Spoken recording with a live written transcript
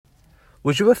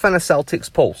Was you a fan of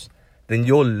Celtics Pulse? Then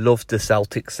you'll love the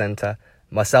Celtics Center.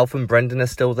 Myself and Brendan are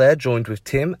still there, joined with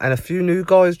Tim and a few new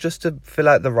guys just to fill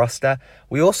out the roster.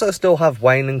 We also still have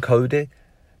Wayne and Cody.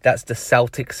 That's the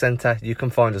Celtics Center. You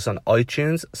can find us on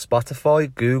iTunes,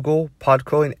 Spotify, Google,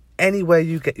 Podcoin, anywhere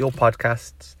you get your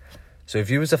podcasts. So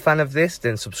if you was a fan of this,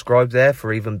 then subscribe there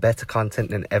for even better content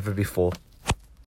than ever before.